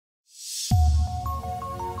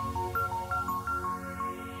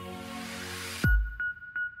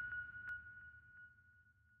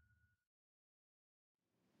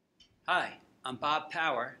Hi, I'm Bob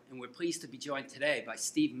Power, and we're pleased to be joined today by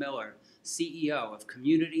Steve Miller, CEO of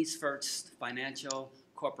Communities First Financial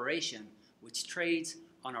Corporation, which trades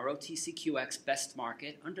on our OTCQX Best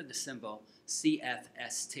Market under the symbol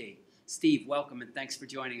CFST. Steve, welcome and thanks for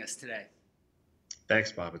joining us today.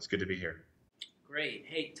 Thanks, Bob. It's good to be here. Great.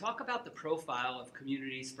 Hey, talk about the profile of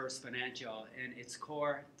Communities First Financial and its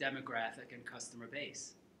core demographic and customer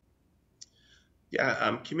base.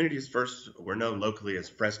 Yeah, Communities First, we're known locally as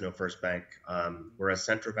Fresno First Bank. We're a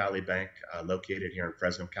Central Valley bank located here in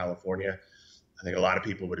Fresno, California. I think a lot of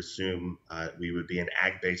people would assume we would be an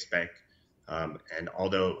ag-based bank. And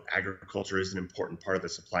although agriculture is an important part of the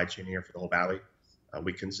supply chain here for the whole valley,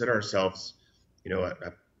 we consider ourselves,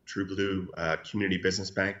 a true blue community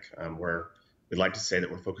business bank where we'd like to say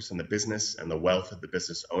that we're focused on the business and the wealth of the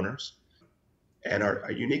business owners. And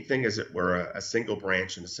our unique thing is that we're a single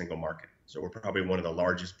branch in a single market. So we're probably one of the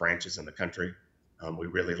largest branches in the country. We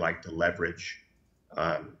really like to leverage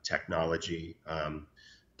technology,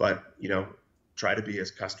 but try to be as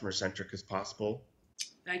customer centric as possible.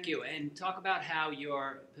 Thank you. And talk about how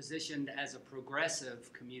you're positioned as a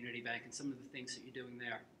progressive community bank and some of the things that you're doing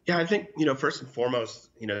there. Yeah, I think, first and foremost,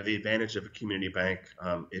 the advantage of a community bank,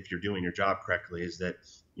 if you're doing your job correctly, is that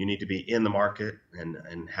you need to be in the market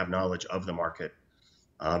and have knowledge of the market.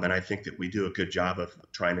 And I think that we do a good job of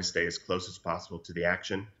trying to stay as close as possible to the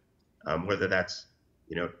action, whether that's,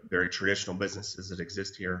 very traditional businesses that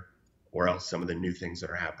exist here or else some of the new things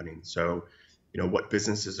that are happening. So, what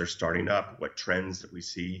businesses are starting up, what trends that we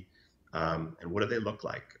see, and what do they look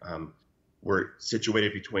like? We're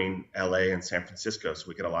situated between LA and San Francisco, so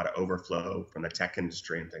we get a lot of overflow from the tech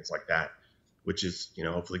industry and things like that, which is,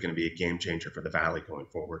 hopefully going to be a game changer for the Valley going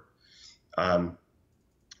forward.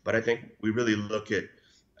 But I think we really look at,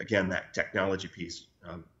 again, that technology piece.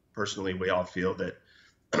 Personally, we all feel that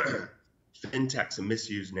fintech's a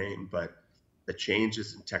misused name, but the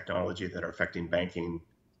changes in technology that are affecting banking,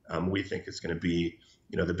 we think is going to be,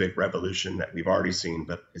 the big revolution that we've already seen,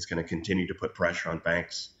 but it's going to continue to put pressure on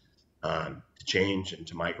banks to change and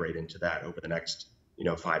to migrate into that over the next,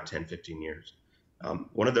 5, 10, 15 years.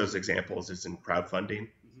 One of those examples is in crowdfunding.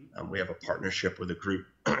 We have a partnership with a group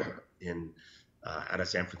out of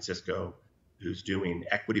San Francisco who's doing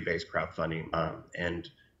equity-based crowdfunding, and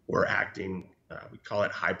we're acting, we call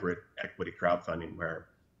it hybrid equity crowdfunding, where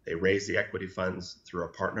they raise the equity funds through a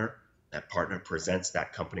partner. That partner presents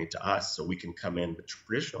that company to us so we can come in with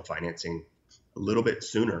traditional financing a little bit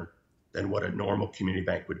sooner than what a normal community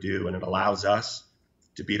bank would do. And it allows us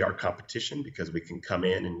to beat our competition because we can come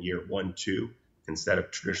in year 1, 2, instead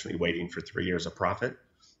of traditionally waiting for 3 years of profit.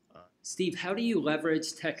 Steve, how do you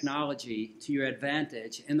leverage technology to your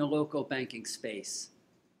advantage in the local banking space?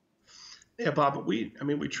 Yeah, Bob, we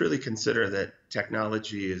truly consider that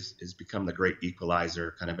technology is become the great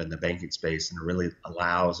equalizer kind of in the banking space, and it really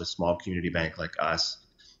allows a small community bank like us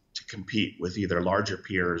to compete with either larger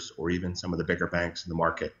peers or even some of the bigger banks in the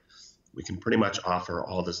market. We can pretty much offer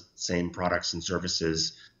all the same products and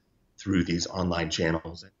services through these online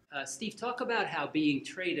channels. Steve, talk about how being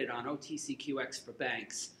traded on OTCQX for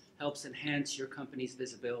banks helps enhance your company's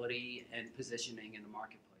visibility and positioning in the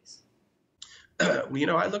marketplace.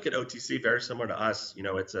 Well, I look at OTC very similar to us.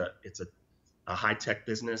 It's a high-tech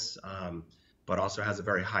business, but also has a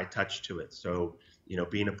very high touch to it. So,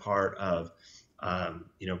 being a part of,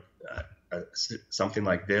 something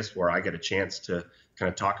like this where I get a chance to kind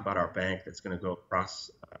of talk about our bank that's going to go across,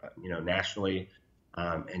 nationally,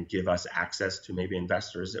 and give us access to maybe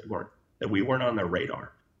investors that we weren't on their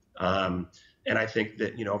radar. And I think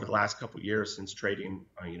that, over the last couple of years since trading,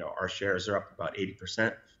 our shares are up about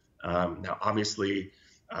 80%. Now, obviously,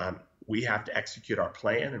 we have to execute our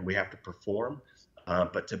plan and we have to perform,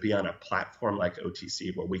 but to be on a platform like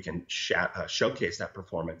OTC where we can showcase that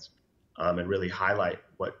performance and really highlight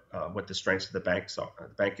what the strengths of the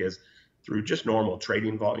bank is through just normal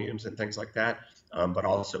trading volumes and things like that, but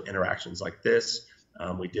also interactions like this.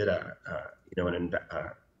 We did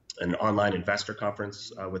an online investor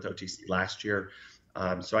conference with OTC last year.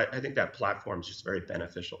 So I think that platform is just very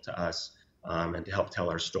beneficial to us and to help tell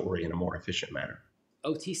our story in a more efficient manner.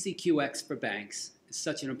 OTCQX for Banks is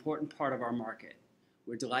such an important part of our market.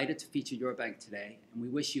 We're delighted to feature your bank today, and we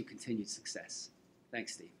wish you continued success.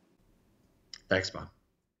 Thanks, Steve. Thanks, Bob.